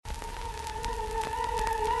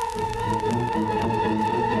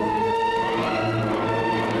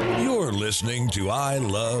listening to I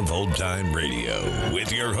Love Old Time Radio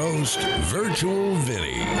with your host, Virtual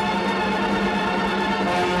Vinny.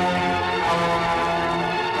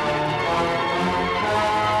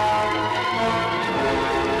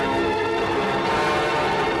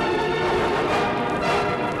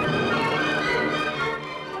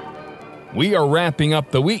 We are wrapping up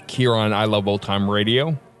the week here on I Love Old Time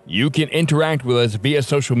Radio. You can interact with us via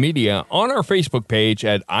social media on our Facebook page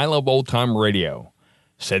at I Love Old Time Radio.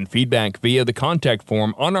 Send feedback via the contact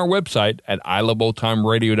form on our website at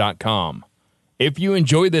iloveoldtimeradio.com. If you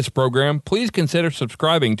enjoy this program, please consider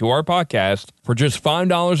subscribing to our podcast for just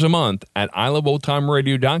 $5 a month at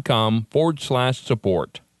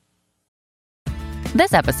iloveoldtimeradio.com/support.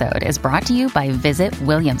 This episode is brought to you by Visit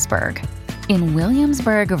Williamsburg. In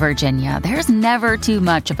Williamsburg, Virginia, there's never too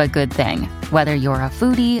much of a good thing. Whether you're a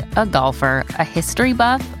foodie, a golfer, a history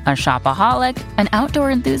buff, a shopaholic, an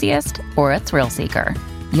outdoor enthusiast, or a thrill seeker,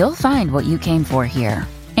 you'll find what you came for here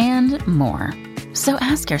and more. So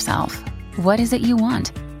ask yourself, what is it you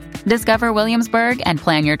want? Discover Williamsburg and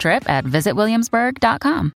plan your trip at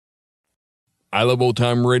visitwilliamsburg.com. I Love Old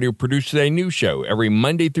Time Radio produces a new show every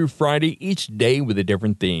Monday through Friday, each day with a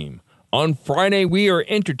different theme. On Friday, we are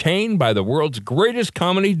entertained by the world's greatest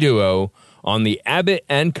comedy duo on the Abbott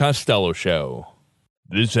and Costello Show.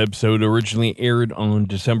 This episode originally aired on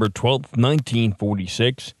December 12th,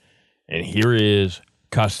 1946, and here is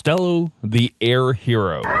Costello, the Air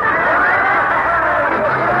Hero.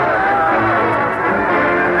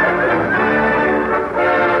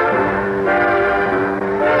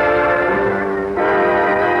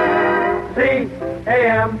 C-A-M-E-L-S.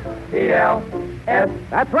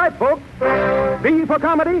 That's right, folks. B for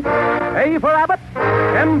comedy, A for Abbott,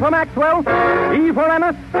 M for Maxwell, E for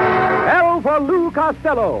Ennis, L for Lou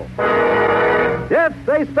Costello. Yes,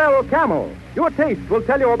 they spell camel. Your taste will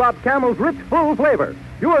tell you about camel's rich, full flavor.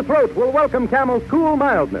 Your throat will welcome camel's cool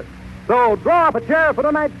mildness. So draw up a chair for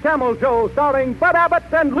tonight's Camel Show starring Bud Abbott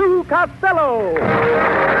and Lou Costello.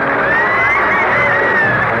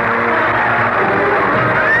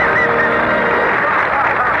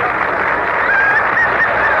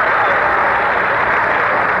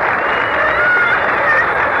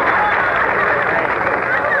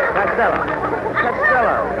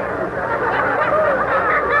 Costello.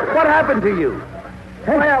 What happened to you?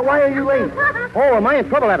 Why are you late? Oh, am I in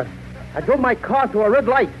trouble, Abbott? I drove my car to a red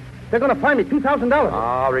light. They're going to fine me $2,000.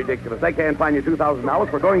 Oh, ridiculous. They can't fine you $2,000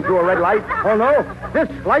 for going through a red light. Oh, no. This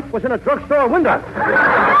light was in a drugstore window.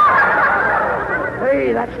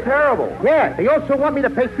 Hey, that's terrible. Yeah, they also want me to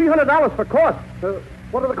pay $300 for costs.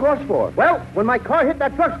 What are the costs for? Well, when my car hit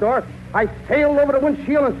that drugstore, I sailed over the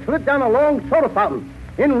windshield and slid down a long soda fountain.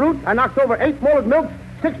 En route, I knocked over 8 molded milks,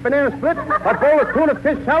 6 banana splits, a bowl of tuna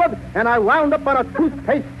fish salad, and I wound up on a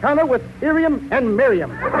toothpaste counter with Irium and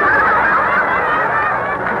Miriam. Hey,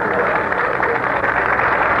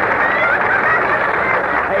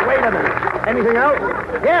 wait a minute. Anything else?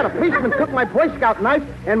 Yeah, the policeman took my Boy Scout knife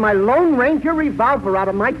and my Lone Ranger revolver out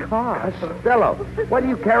of my car. Costello, why do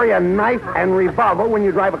you carry a knife and revolver when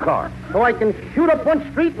you drive a car? So I can shoot up one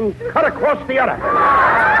street and cut across the other.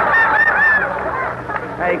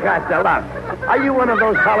 Hey, Costello, are you one of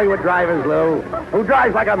those Hollywood drivers, Lou, who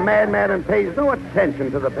drives like a madman and pays no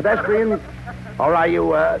attention to the pedestrians? Or are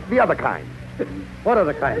you the other kind? What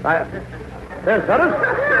other kind? There's others?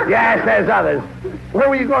 Yes, there's others. Where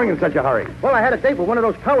were you going in such a hurry? Well, I had a date with one of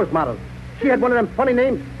those Towers models. She had one of them funny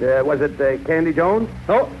names. Was it Candy Jones?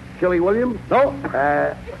 No. Chili Williams? No.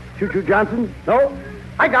 Choo Choo Johnson? No.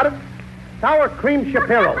 I got it. Sour Cream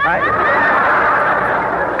Shapiro.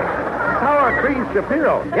 Sour Cream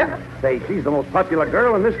Shapiro? Yeah. Say, she's the most popular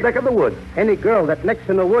girl in this neck of the woods. Any girl that next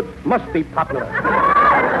in the woods must be popular.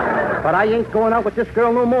 But I ain't going out with this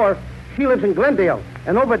girl no more. She lives in Glendale,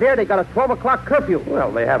 and over there they got a 12 o'clock curfew.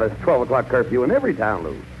 Well, they have a 12 o'clock curfew in every town,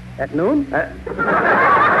 Lou. At noon?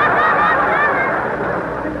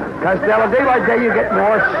 Costello, day by day you get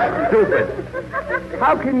more stupid.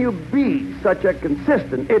 How can you be such a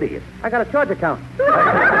consistent idiot? I got a charge account.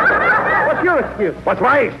 What's your excuse? What's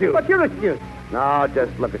my excuse? What's your excuse? No,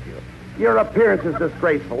 just look at you. Your appearance is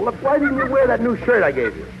disgraceful. Look, why didn't you wear that new shirt I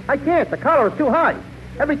gave you? I can't. The collar is too high.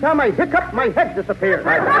 Every time I hiccup, my head disappears.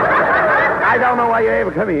 I don't know why you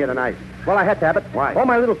ever come here tonight. Well, I had to have it. Why? All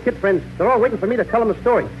my little kid friends, they're all waiting for me to tell them a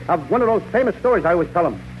story of one of those famous stories I always tell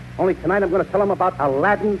them. Only tonight I'm going to tell them about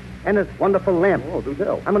Aladdin and his wonderful lamp. Oh, do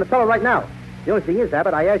tell. I'm going to tell it right now. The only thing is,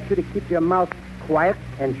 Abbott, I ask you to keep your mouth quiet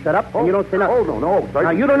and shut up, and you don't say nothing. Oh, no, sorry.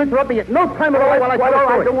 Now, you don't interrupt me at no time at all while I tell the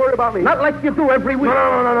story. Don't worry about me. Not like you do every week.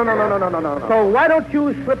 No. So why don't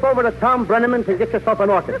you slip over to Tom Brenneman's and get yourself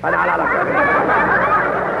an orchid?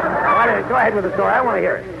 Go ahead with the story. I want to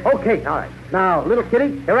hear it. Okay. All right. Now, little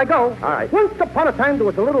kitty, here I go. All right. Once upon a time, there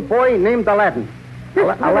was a little boy named Aladdin.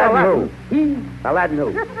 Aladdin who? Aladdin who?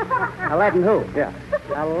 Aladdin who? Yeah.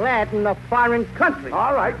 Aladdin, a foreign country.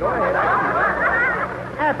 All right, go ahead.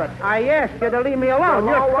 Abbott, I asked you to leave me alone. Well,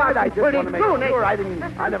 You're all right, I talking just pretty want to make soon, sure. ain't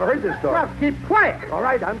I never heard this story. Well, keep quiet. All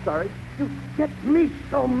right, I'm sorry. You get me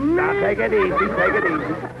so mad. Now, take it easy, take it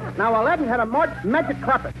easy. Now, Aladdin had a magic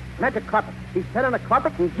carpet. Magic carpet. He sat on the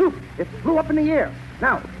carpet and zoop, it flew up in the air.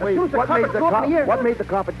 Now, as Wait, soon as the carpet flew up in the air... what made the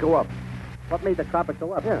carpet go up? What made the carpet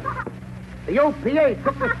go up? Yeah. The OPA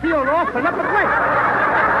took the ceiling off and up it went. Now,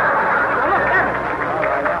 look, Abbott.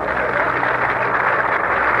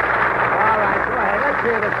 All right, go ahead. Let's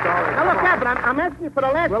hear the story. Now, look, Abbott, I'm asking you for the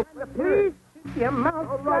last Well, time to please keep your mouth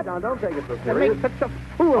All right, now, don't take it so to serious. make such a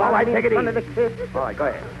fool All out right, of me take it in front easy. of the kids. All right, go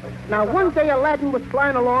ahead. Now, one day Aladdin was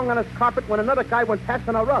flying along on his carpet when another guy went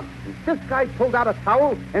passing a rug. This guy pulled out a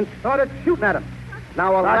towel and started shooting at him.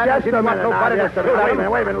 Now, Now, Aladdin just a didn't want minute. nobody to shoot at him.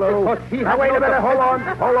 Wait a minute, Lou. Because he Now, had wait no a minute.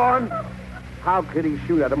 defense. Hold on. How could he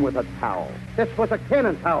shoot at him with a towel? This was a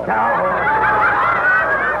cannon towel.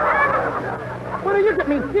 What are you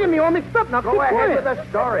getting me? Seeing me all mixed up now? Go keep ahead quiet. with the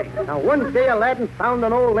story. Now, one day Aladdin found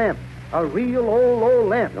an old lamp. A real old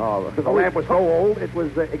lamp. Oh, the lamp was so old, it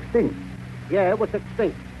was extinct. Yeah, it was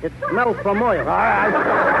extinct. It smelled from oil. All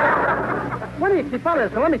right. Why do you keep on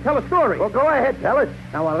this? Now, let me tell a story. Well, go ahead, tell it.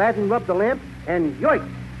 Now, Aladdin rubbed the lamp, and yoink,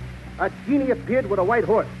 a genie appeared with a white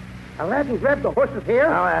horse. Aladdin grabbed the horse's hair,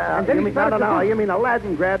 and then he started to You mean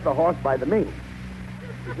Aladdin grabbed the horse by the mane?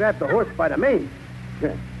 He grabbed the horse by the mane.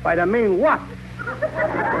 By the mane what?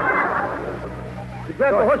 He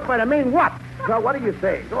grabbed the horse by the mane what? So what do you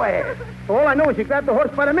say? Go ahead. So all I know is he grabbed the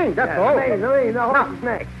horse by the mane. That's all. The horse's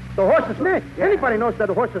neck. The horse's neck. Yeah. Anybody knows that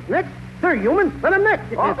the horse's neck. They're human. Let them neck.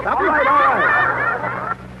 You can't stop all them.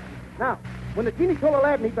 right. Now, when the genie told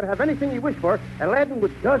Aladdin he could have anything he wished for, Aladdin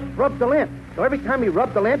would just rub the lamp. So every time he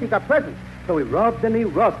rubbed the lamp, he got presents. So he rubbed and he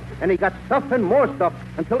rubbed, and he got stuff and more stuff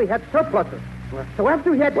until he had surpluses. So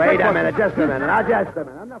after he had Wait surpluses... a minute, just a minute. Now, just a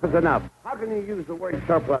minute. Enough is enough. How can you use the word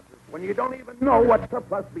surplus when you don't even know what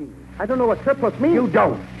surplus means? I don't know what surplus means. You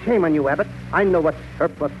don't. Shame on you, Abbott. I know what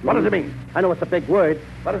surplus means. What does it mean? I know it's a big word.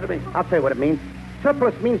 What does it mean? I'll tell you what it means.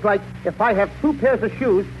 Surplus means like if I have 2 pairs of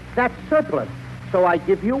shoes, that's surplus. So I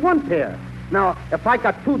give you 1 pair. Now, if I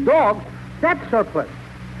got 2 dogs, that's surplus.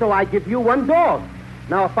 So I give you 1 dog.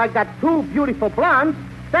 Now, if I got 2 beautiful blondes,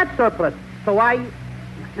 that's surplus. So I...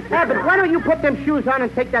 Abbott, why don't you put them shoes on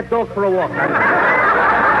and take that dog for a walk?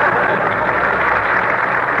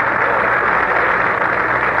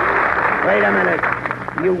 Wait a minute,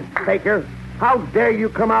 you faker. How dare you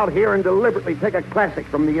come out here and deliberately take a classic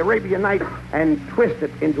from the Arabian Nights and twist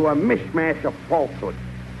it into a mishmash of falsehood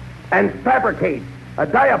and fabricate a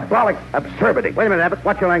diabolic absurdity? Wait a minute, Abbott.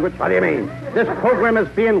 Watch your language. What do you mean? This program is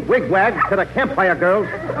being wigwagged to the campfire girls.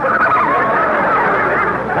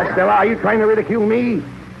 Costello, are you trying to ridicule me?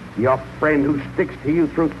 Your friend who sticks to you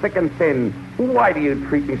through thick and thin. Why do you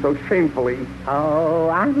treat me so shamefully? Oh,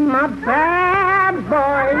 I'm a bad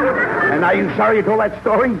boy. And are you sorry you told that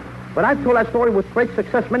story? But I've told that story with great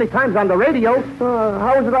success many times on the radio.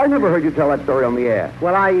 How is it I never heard you tell that story on the air?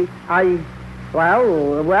 Well,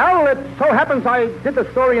 well, it so happens I did the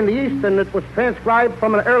story in the East, and it was transcribed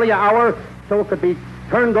from an earlier hour, so it could be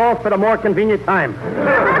turned off at a more convenient time.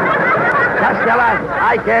 Costello,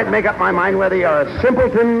 I can't make up my mind whether you're a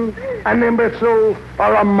simpleton, an imbecile,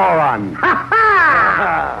 or a moron. Ha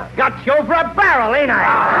ha! Got you over a barrel, ain't I?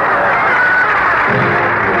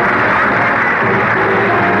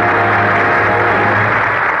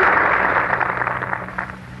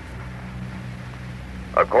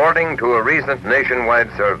 According to a recent nationwide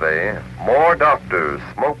survey, more doctors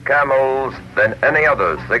smoke Camels than any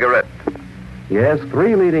other cigarette. Yes,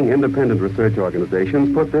 3 leading independent research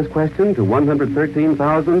organizations put this question to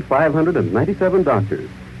 113,597 doctors.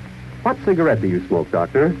 What cigarette do you smoke,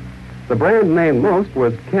 doctor? The brand named most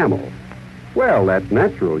was Camel. Well, that's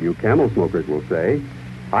natural, you Camel smokers will say.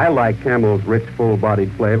 I like Camel's rich,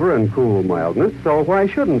 full-bodied flavor and cool mildness, so why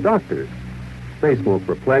shouldn't doctors? They smoke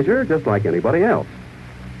for pleasure, just like anybody else.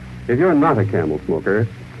 If you're not a Camel smoker,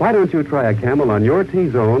 why don't you try a Camel on your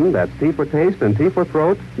T-zone, that's T for taste and T for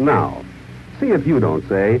throat, now? See if you don't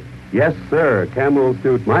say, yes, sir, Camels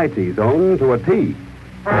suit my T-zone to a T.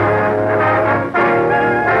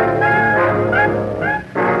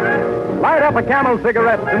 Light up a Camel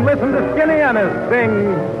cigarette and listen to Skinny Ennis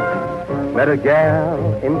sing. Met a gal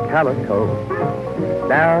in Calico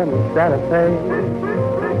down in Santa Fe.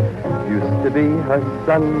 Used to be her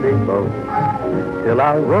Sunday boat till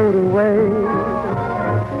I rode away.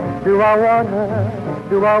 Do I want her?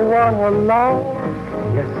 Do I want her long?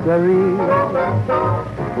 Yes, sirree.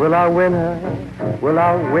 Will I win her? Will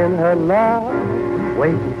I win her love?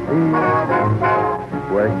 Wait and see.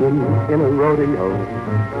 Working in a rodeo,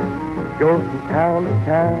 go from town to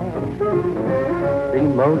town. See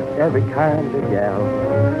most every kind of gal,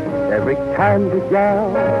 every kind of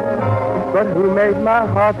gal. But who made my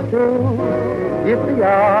heart sing?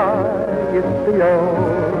 Yippee-yi, yippee-yo,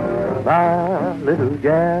 my little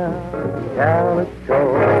gal, Calico.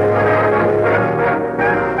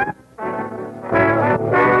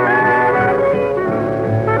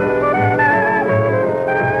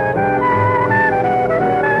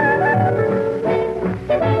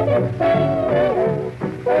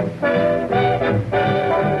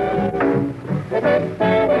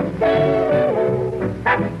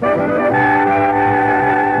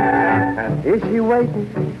 Is she waiting?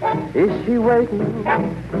 Is she waiting?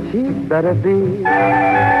 She'd better be.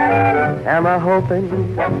 Am I hoping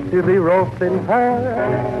to be roping her?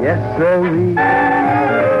 Yes, sirree.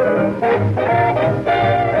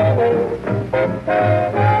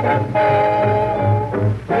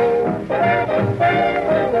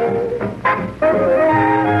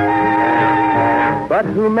 But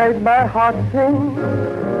who made my heart sing?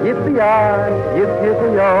 Yippee-yi,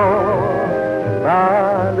 yippee-yo.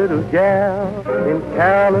 My little gal in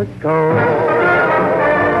Calico.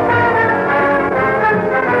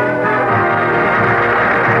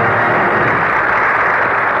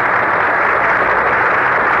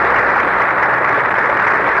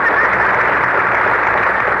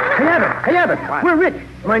 Hey, Abbott, we're rich.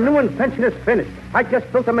 My new invention is finished. I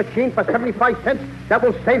just built a machine for 75 cents that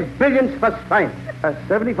will save billions for science. A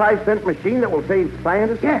 75-cent machine that will save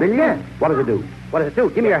scientists billions? Yeah. What does it do? What does it do?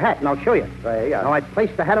 Give me your hat, and I'll show you. Now, I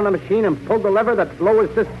place the hat on the machine and pull the lever that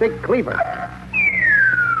lowers this big cleaver.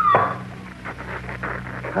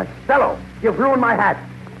 Costello, you've ruined my hat.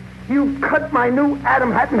 You've cut my new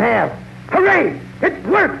atom hat in half. Hooray! It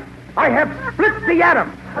worked! I have split the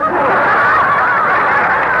atom.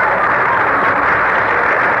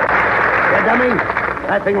 You dummy.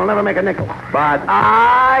 That thing will never make a nickel. But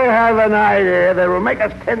I have an idea that will make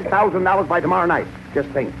us $10,000 by tomorrow night. Just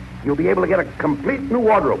think. You'll be able to get a complete new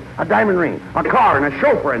wardrobe, a diamond ring, a car, and a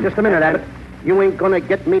chauffeur. And Just a minute, Abbott. You ain't gonna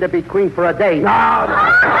get me to be queen for a day. No,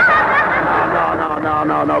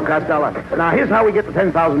 Costello. Now, here's how we get the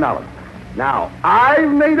 $10,000. Now,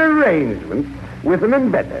 I've made arrangements with an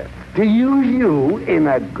inventor to use you in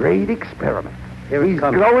a great experiment. He's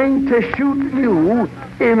going to shoot you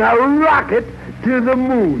in a rocket to the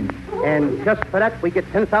moon. And just for that, we get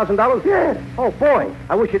 $10,000? Yes. Oh, boy.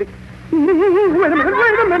 I wish you'd... Wait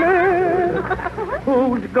a minute.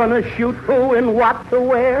 Who's gonna shoot who and what to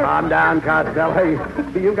where? Calm down, Costello.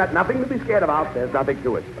 You've got nothing to be scared about. There's nothing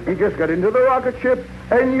to it. You just get into the rocket ship,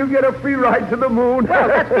 and you get a free ride to the moon. Well,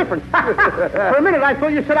 that's different. For a minute, I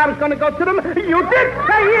thought you said I was going to go to the moon. You did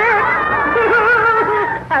say it!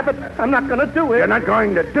 Abbott, I'm not going to do it. You're not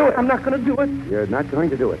going to do it. I'm not going to do it. You're not going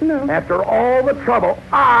to do it. No. After all the trouble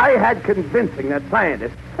I had convincing that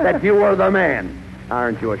scientist that you were the man.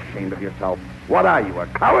 Aren't you ashamed of yourself? What are you, a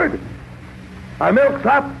coward? A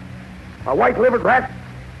milksop? A white-livered rat?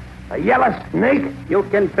 A yellow snake? You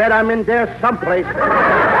can bet I'm in there someplace. But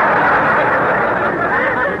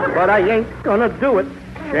I ain't going to do it.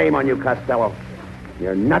 Shame on you, Costello.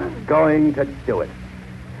 You're not going to do it.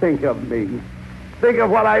 Think of me. Think of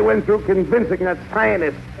what I went through convincing that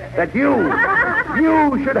scientist that you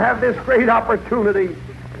should have this great opportunity,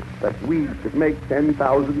 that we should make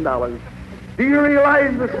 $10,000. Do you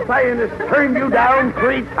realize the scientist turned you down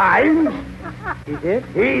 3 times? He did?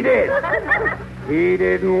 He did. He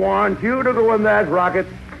didn't want you to go in that rocket,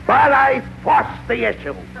 but I forced the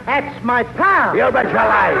issue. That's my pal. You bet your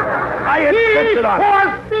life. I insisted on it.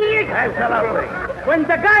 Forced the issue. Absolutely. When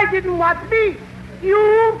the guy didn't want me,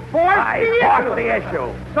 you forced I forced the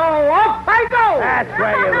issue. So off I go. That's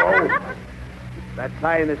where you go. That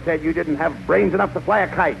scientist said you didn't have brains enough to fly a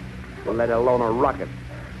kite, let alone a rocket.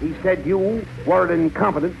 He said you were an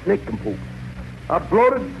incompetent nincompoop, a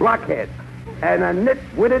bloated blockhead, and a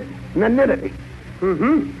nit-witted nanitity.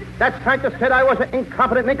 Mm-hmm. That scientist said I was an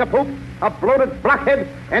incompetent nincompoop, a bloated blockhead,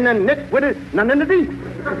 and a nit-witted nanitity?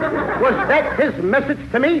 Was that his message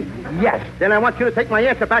to me? Yes. Then I want you to take my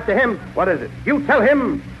answer back to him. What is it? You tell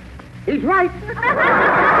him he's right.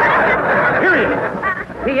 Period.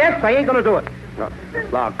 P.S. I ain't going to do it.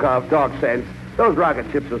 Look, dog sense. Those rocket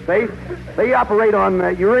ships are safe. They operate on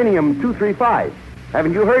uranium-235.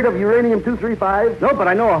 Haven't you heard of uranium-235? No, but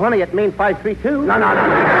I know a honey at Main 532. No.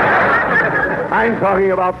 I'm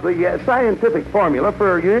talking about the scientific formula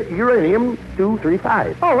for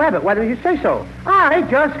uranium-235. Oh, Abbott, why didn't you say so? I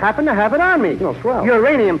just happen to have it on me. Oh, swell.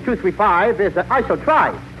 Uranium-235 is an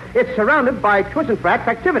isotribe. It's surrounded by Twissenfrat's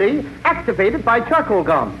activity, activated by charcoal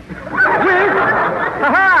gum.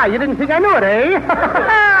 Ha-ha! You didn't think I knew it, eh?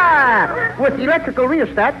 With electrical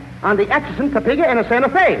rheostat on the Atchison, Topeka, and a Santa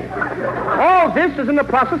Fe. All this is in the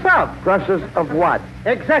process of. Process of what?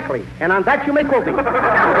 Exactly. And on that you may quote me.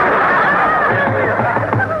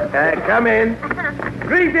 Come in.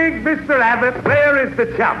 Greetings, Mr. Abbott. Where is the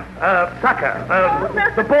chump? Sucker.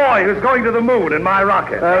 The boy who's going to the moon in my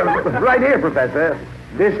rocket. Right here, Professor.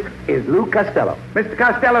 This is Lou Costello. Mr.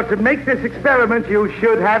 Costello, to make this experiment, you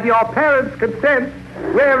should have your parents' consent.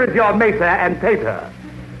 Where is your mater and pater?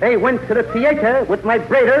 They went to the theater with my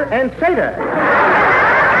braider and satyr.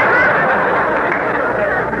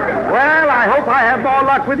 Well, I hope I have more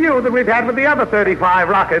luck with you than we've had with the other 35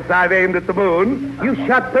 rockets I've aimed at the moon. You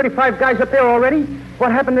shot 35 guys up there already?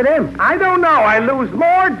 What happened to them? I don't know. I lose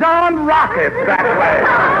more darn rockets that way.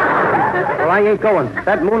 Well, I ain't going.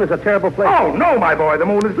 That moon is a terrible place. Oh, no, my boy. The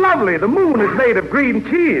moon is lovely. The moon is made of green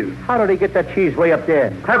cheese. How did he get that cheese way up there?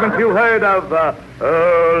 Haven't you heard of the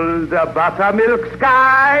buttermilk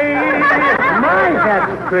sky? My,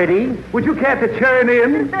 that's pretty. Would you care to churn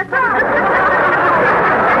in?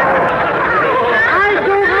 I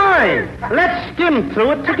don't mind. Let's skim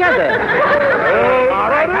through it together. All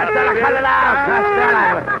right, Costello, cut it out.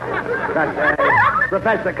 Costello.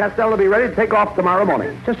 Professor Costello will be ready to take off tomorrow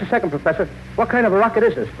morning. Just a second, Professor. What kind of a rocket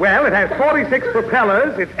is this? Well, it has 46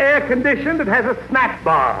 propellers. It's air-conditioned. It has a snack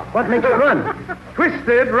bar. What makes it run?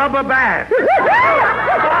 Twisted rubber bands.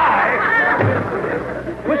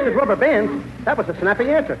 Twisted rubber bands? That was a snappy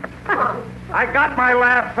answer. I got my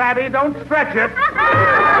laugh, Fatty. Don't stretch it.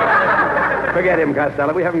 Forget him,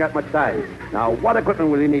 Costello. We haven't got much time. Now, what equipment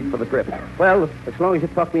will you need for the trip? Well, as long as you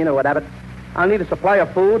talk me into it, Abbott, I'll need a supply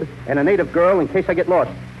of food and a native girl in case I get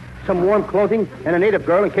lost. Some warm clothing and a native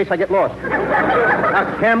girl in case I get lost.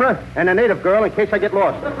 A camera and a native girl in case I get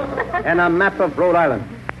lost. And a map of Rhode Island.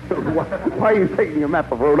 Why are you taking a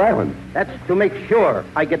map of Rhode Island? That's to make sure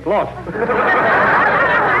I get lost.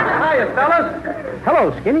 Hiya, fellas.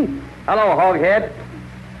 Hello, Skinny. Hello, Hoghead.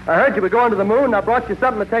 I heard you were going to the moon, and I brought you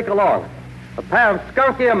something to take along. A pair of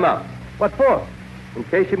skunk ear muffs. What for? In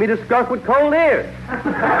case you meet a skunk with cold ears.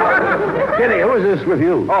 Kitty, who is this with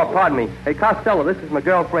you? Oh, pardon me. Hey, Costello, this is my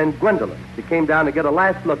girlfriend, Gwendolyn. She came down to get a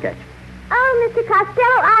last look at you. Oh, Mr.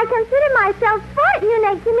 Costello, I consider myself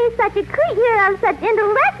fortunate to meet such a creature of such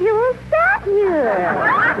intellectual stature.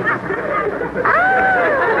 I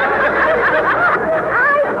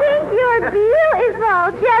think you're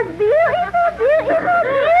beautiful. Just beautiful, beautiful,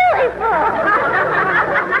 beautiful.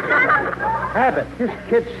 Abbott, this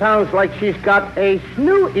kid sounds like she's got a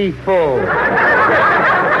snooty-ful.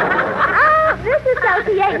 This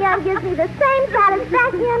association gives me the same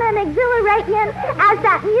satisfaction and exhilaration as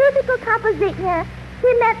that musical composition,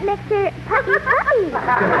 cement mixer, puppy puppy.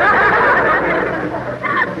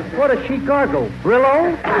 What does she gargle?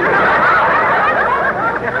 Brillo?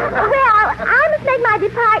 Well, I must make my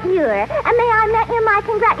departure, and may I make you my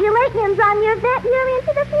congratulations on your venture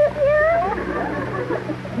into the future?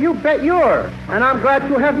 You bet you're, and I'm glad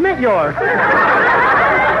to have met yours. Well,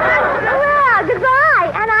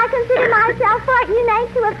 goodbye, and I consider myself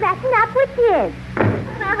fortunate to have met up with you.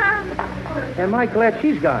 Am I glad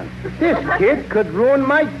she's gone? This kid could ruin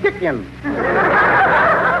my dickin'.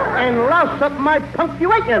 And louse up my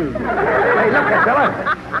punctuation. Hey, look, Costello.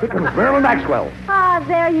 Here comes Marilyn Maxwell. Ah,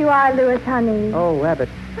 there you are, Louis, honey. Oh, Abbott,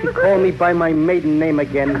 she called me by my maiden name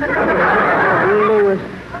again. Louis.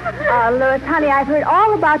 Louis, honey, I've heard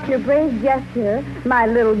all about your brave gesture, my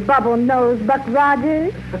little bubble-nosed Buck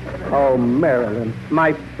Rogers. Oh, Marilyn,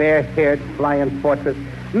 my fair-haired flying fortress.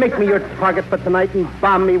 Make me your target for tonight and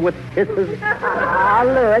bomb me with kisses.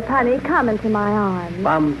 Louis, honey, come into my arms.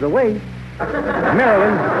 Bombs away.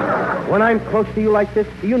 Marilyn, when I'm close to you like this,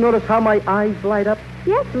 do you notice how my eyes light up?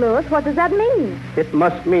 Yes, Louis, what does that mean? It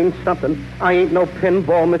must mean something. I ain't no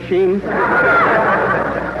pinball machine.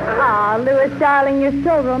 Louis, darling, you're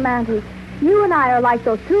so romantic. You and I are like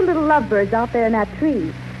those two little lovebirds out there in that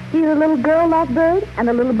tree. See the little girl lovebird and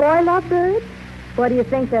the little boy lovebird? What do you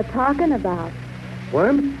think they're talking about?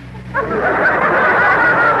 Worm?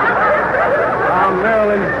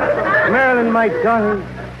 Marilyn, my darling,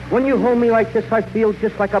 when you hold me like this, I feel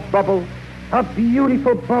just like a bubble, a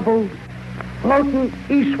beautiful bubble, floating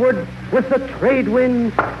eastward with the trade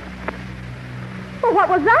winds. Well, what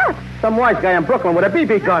was that? Some wise guy in Brooklyn with a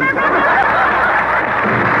BB gun.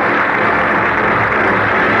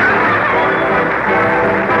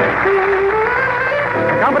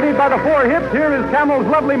 Come Accompanied by the four hits, here is Camel's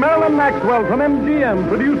lovely Marilyn Maxwell from MGM,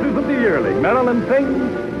 producers of the yearling. Marilyn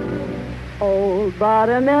sings... Old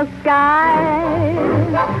buttermilk sky,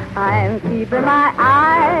 I'm keeping my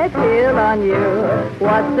eye peeled on you.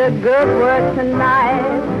 What's the good word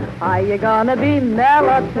tonight? Are you gonna be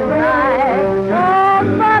mellow tonight?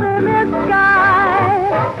 Old buttermilk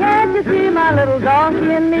sky, can't you see my little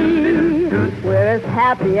donkey and me? We're as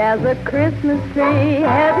happy as a Christmas tree,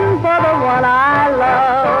 heading for the one I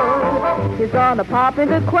love. He's gonna pop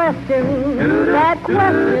into question, that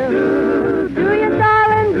question. Do you,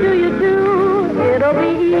 darling, do you do? It'll be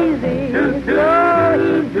easy, so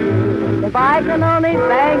easy, if I can only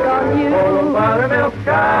bank on you. Oh, buttermilk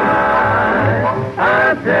sky,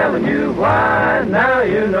 I'm telling you why, now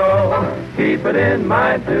you know. Keep it in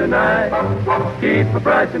mind tonight, keep a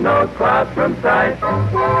brushing those clouds from sight.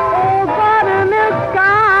 Oh, buttermilk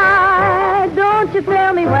sky, don't you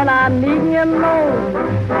fail me when I'm needing you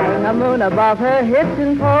most. Hang a moon above her hips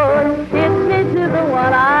and toes, hitch me to the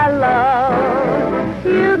one I love.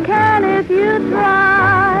 You can if you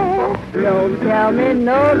try, don't tell me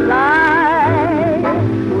no lie.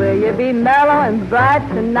 Will you be mellow and bright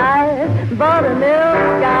tonight,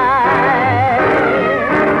 buttermilk sky?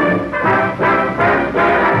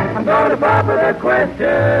 I'm gonna pop her that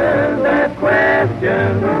question.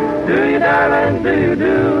 Do you, darling, do you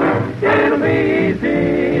do? It'll be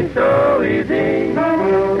easy, so easy,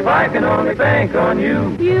 if I can only bank on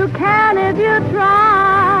you. You can if you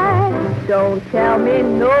try, don't tell me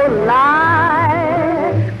no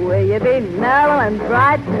lie. Will you be mellow and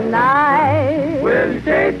bright tonight? Will you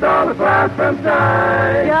chase all the clouds from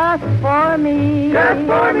sight? Just for me,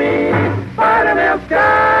 buttermilk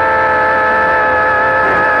sky.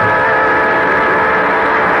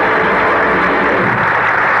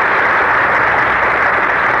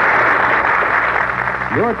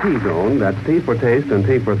 Your T-Zone, that's T for taste and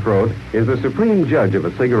T for throat, is the supreme judge of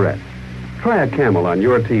a cigarette. Try a Camel on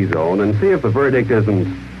your T-Zone and see if the verdict isn't,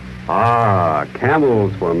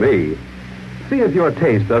 Camel's for me. See if your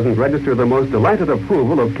taste doesn't register the most delighted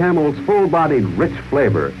approval of Camel's full-bodied, rich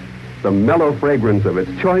flavor, the mellow fragrance of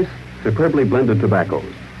its choice, superbly blended tobaccos.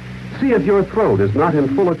 See if your throat is not in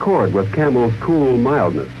full accord with Camel's cool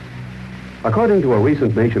mildness. According to a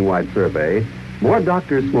recent nationwide survey, more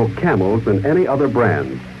doctors smoke Camels than any other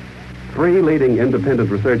brand. 3 leading independent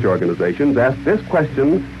research organizations asked this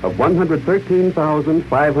question of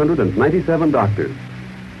 113,597 doctors.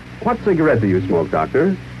 What cigarette do you smoke,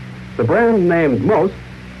 doctor? The brand named most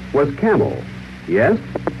was Camel. Yes?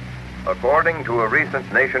 According to a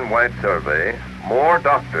recent nationwide survey, more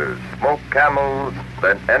doctors smoke Camels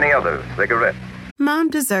than any other cigarette. Mom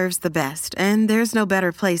deserves the best, and there's no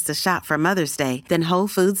better place to shop for Mother's Day than Whole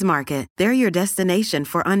Foods Market. They're your destination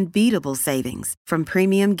for unbeatable savings, from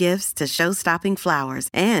premium gifts to show-stopping flowers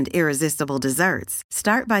and irresistible desserts.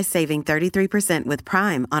 Start by saving 33% with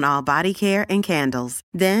Prime on all body care and candles.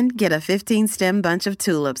 Then get a 15-stem bunch of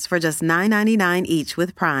tulips for just $9.99 each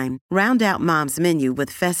with Prime. Round out Mom's menu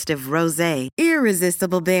with festive rosé,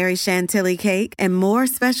 irresistible berry chantilly cake, and more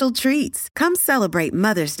special treats. Come celebrate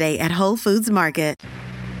Mother's Day at Whole Foods Market.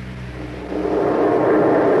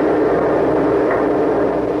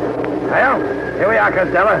 Well, here we are,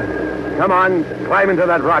 Costello. Come on, climb into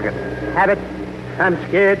that rocket. Abbott, I'm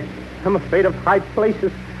scared. I'm afraid of high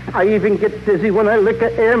places. I even get dizzy when I lick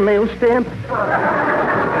an airmail stamp.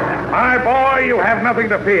 My boy, you have nothing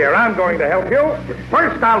to fear. I'm going to help you.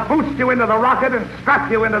 First, I'll boost you into the rocket and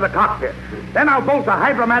strap you into the cockpit. Then I'll bolt a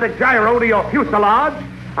hydromatic gyro to your fuselage.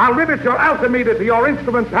 I'll rivet your altimeter to your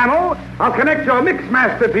instrument panel. I'll connect your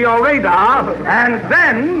mixmaster to your radar. And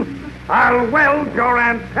then I'll weld your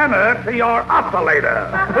antenna to your oscillator.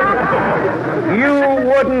 You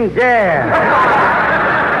wouldn't dare.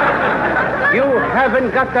 You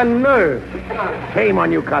haven't got the nerve. Shame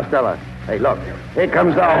on you, Costello. Hey, look, here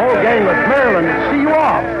comes the whole gang with Marilyn to see you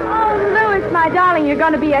off. Oh, Louis, my darling, you're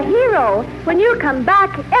going to be a hero. When you come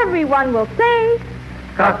back, everyone will say...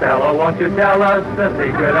 Costello, won't you tell us the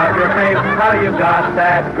secret of your fame? How you got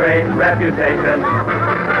that great reputation?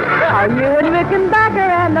 How you and Rickenbacker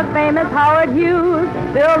and the famous Howard Hughes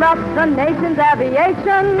build up the nation's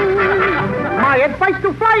aviation. My advice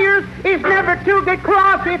to flyers is never to get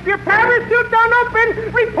cross. If your parachute done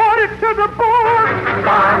open, report it to the board.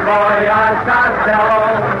 Bon voyage,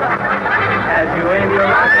 Costello, as you aim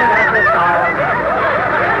your rocket at the stars.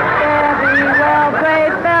 Very well,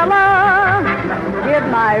 great fella. Give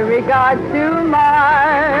my regards to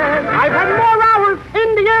Mars. I've had more hours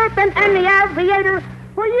in the earth than any aviator.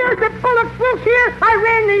 For years that bullets flew here, I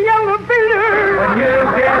ran the elevator. When you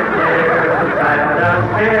get near the side of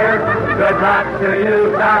fear, good luck to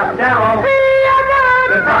you, Costello.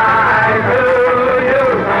 The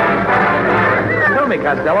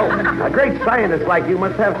Costello. A great scientist like you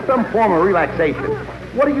must have some form of relaxation.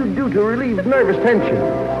 What do you do to relieve nervous tension?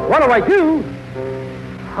 What do?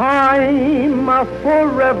 I'm a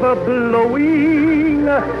forever blowing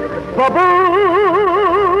bubble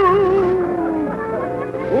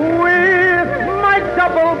with my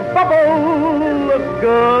double bubble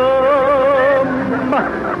gum.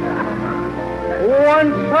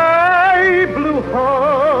 Once I blew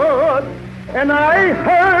hard and I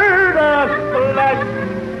heard a splash.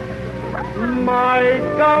 My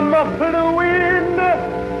gum flew in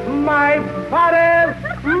my body's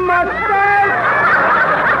mustache.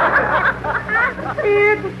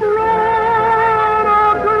 It brought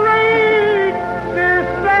a great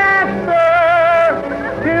disaster.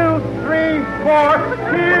 2, 3, 4,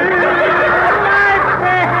 kill my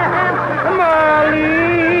family.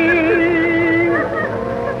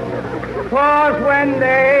 'Cause when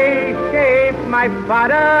they shaved my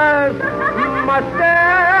father's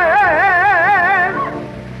mustache,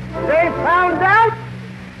 they found out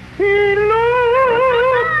he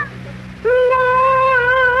looked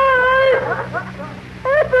like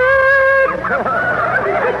Abbott.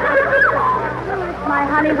 My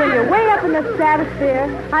honey, when you're way up in the stratosphere,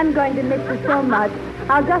 I'm going to miss you so much.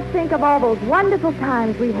 I'll just think of all those wonderful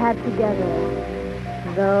times we had together.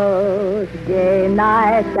 Those gay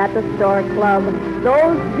nights at the Store Club,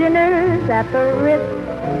 those dinners at the Ritz,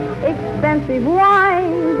 expensive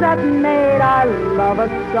wines that made our love a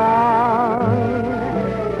song.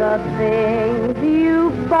 The things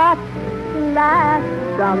you bought last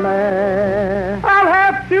summer, I'll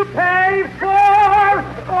have to pay for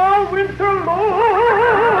all winter long.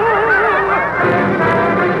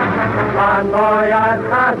 Bon voyage,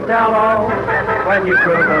 Costello, when you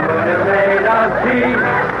cruise the moon is made of tea.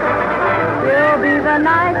 You'll be the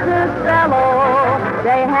nicest fellow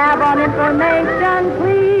they have on information,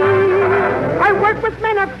 please. I work with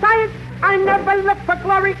men of science. I never look for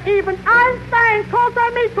glory. Even Einstein calls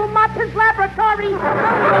on me to mop his laboratory.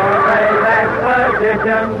 Today's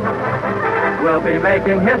expedition will be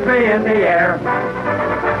making history in the air.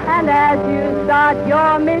 And as you start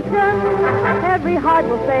your mission, every heart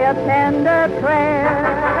will say a tender prayer.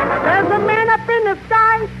 There's a man up in the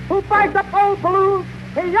sky who buys up old balloons.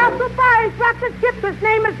 He also buys rocket ships. His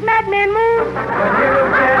name is Madman Moon. When you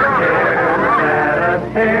get here, let us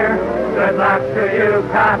hear. Good luck to you,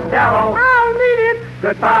 Costello. I'll need it.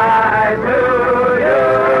 Goodbye to you.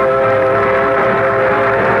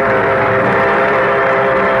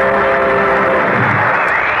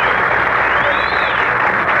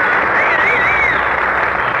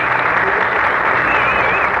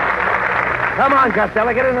 Come on,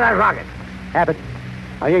 Costello, get into that rocket. Abbott,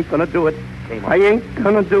 I ain't gonna do it. I ain't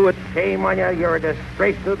gonna do it. Shame on you. You're a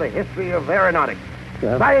disgrace to the history of aeronautics.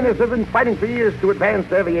 Yeah. Scientists have been fighting for years to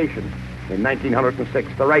advance aviation. In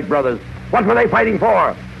 1906, the Wright brothers, what were they fighting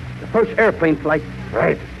for? The first airplane flight.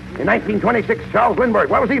 Right. In 1926, Charles Lindbergh,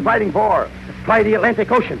 what was he fighting for? To fly the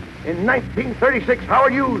Atlantic Ocean. In 1936,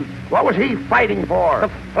 Howard Hughes, what was he fighting for? To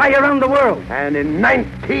fly around the world. And in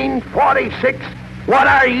 1946, what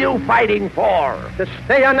are you fighting for? To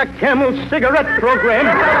stay on the Camel cigarette program.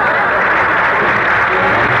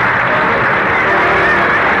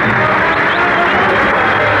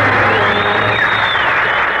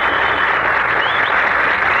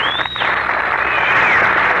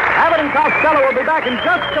 Abbott and Costello will be back in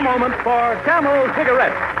just a moment for Camel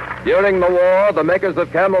cigarettes. During the war, the makers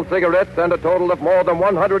of Camel cigarettes sent a total of more than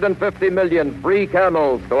 150 million free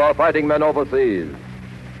Camels to our fighting men overseas.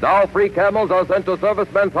 Now free Camels are sent to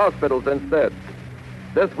servicemen's hospitals instead.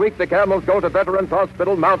 This week, the Camels go to Veterans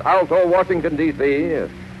Hospital, Mount Alto, Washington, D.C.,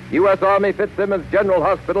 U.S. Army Fitzsimmons General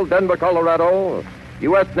Hospital, Denver, Colorado,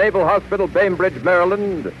 U.S. Naval Hospital, Bainbridge,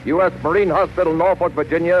 Maryland, U.S. Marine Hospital, Norfolk,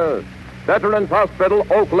 Virginia, Veterans Hospital,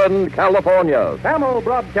 Oakland, California. Camel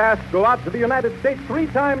broadcasts go out to the United States 3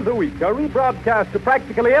 times a week, a rebroadcast to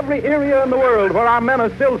practically every area in the world where our men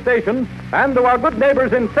are still stationed, and to our good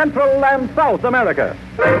neighbors in Central and South America.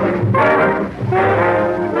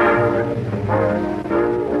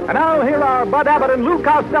 And now here are Bud Abbott and Lou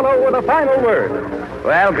Costello with a final word.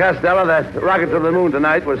 Well, Costello, that rocket to the moon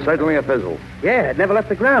tonight was certainly a fizzle. Yeah, it never left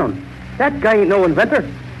the ground. That guy ain't no inventor.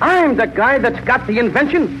 I'm the guy that's got the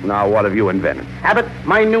invention. Now, what have you invented? Abbott,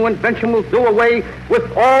 my new invention will do away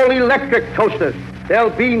with all electric toasters. There'll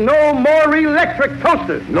be no more electric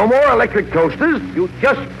toasters. No more electric toasters? You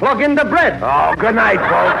just plug in the bread. Oh, good night,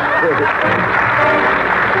 folks.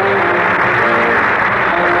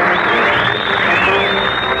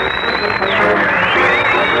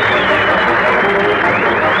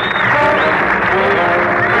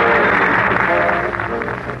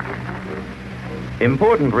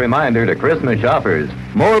 Important reminder to Christmas shoppers,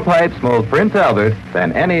 more pipes smoke Prince Albert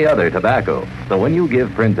than any other tobacco. So when you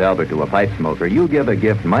give Prince Albert to a pipe smoker, you give a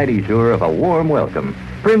gift mighty sure of a warm welcome.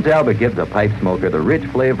 Prince Albert gives a pipe smoker the rich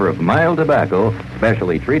flavor of mild tobacco,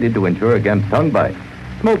 specially treated to ensure against tongue bites.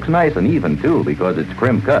 Smokes nice and even, too, because it's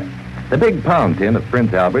crimp cut. The big pound tin of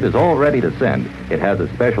Prince Albert is all ready to send. It has a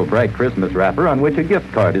special bright Christmas wrapper on which a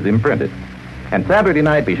gift card is imprinted. And Saturday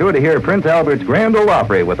night, be sure to hear Prince Albert's Grand Ole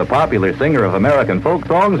Opry with the popular singer of American folk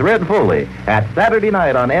songs, Red Foley, at Saturday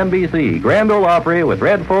night on NBC. Grand Ole Opry with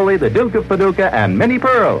Red Foley, the Duke of Paducah, and Minnie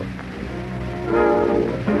Pearl.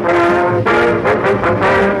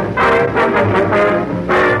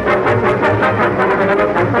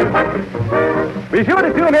 Be sure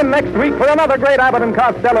to tune in next week for another great Abbott and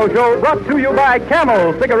Costello show brought to you by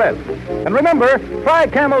Camel Cigarettes. And remember, try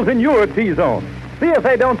Camels in your T-zone. See if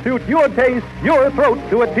they don't suit your taste, your throat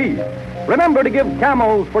to a T. Remember to give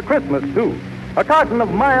Camels for Christmas, too. A carton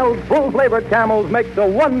of mild, full-flavored Camels makes a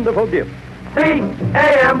wonderful gift. C-A-M-E-L-S.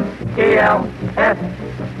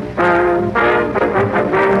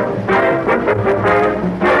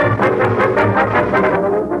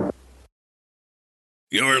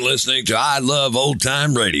 You're listening to I Love Old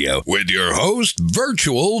Time Radio with your host,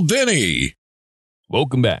 Virtual Vinny.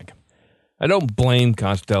 Welcome back. I don't blame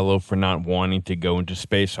Costello for not wanting to go into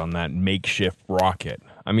space on that makeshift rocket.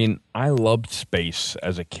 I mean, I loved space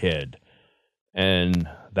as a kid. And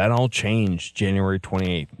that all changed January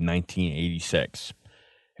 28th, 1986.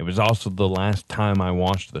 It was also the last time I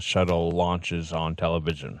watched the shuttle launches on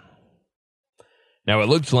television. Now, it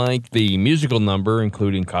looks like the musical number,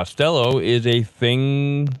 including Costello, is a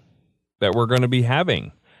thing that we're going to be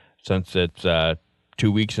having since it's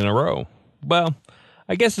 2 weeks in a row. Well,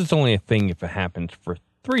 I guess it's only a thing if it happens for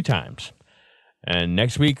 3 times. And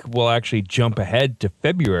next week, we'll actually jump ahead to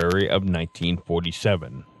February of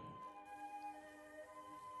 1947.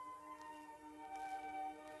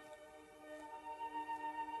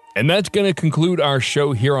 And that's going to conclude our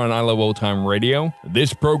show here on I Love Old Time Radio.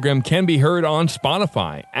 This program can be heard on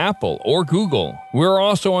Spotify, Apple, or Google. We're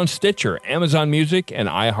also on Stitcher, Amazon Music, and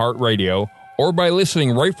iHeartRadio, or by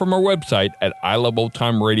listening right from our website at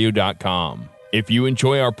iloveoldtimeradio.com. If you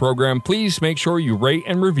enjoy our program, please make sure you rate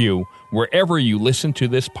and review wherever you listen to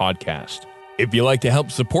this podcast. If you'd like to help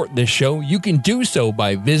support this show, you can do so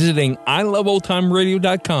by visiting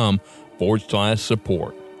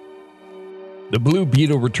iloveoldtimeradio.com/support. The Blue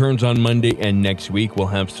Beetle returns on Monday, and next week we'll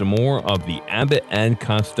have some more of the Abbott and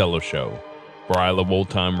Costello Show. For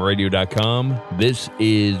iloveoldtimeradio.com, this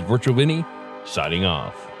is Virtual Vinny, signing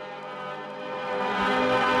off.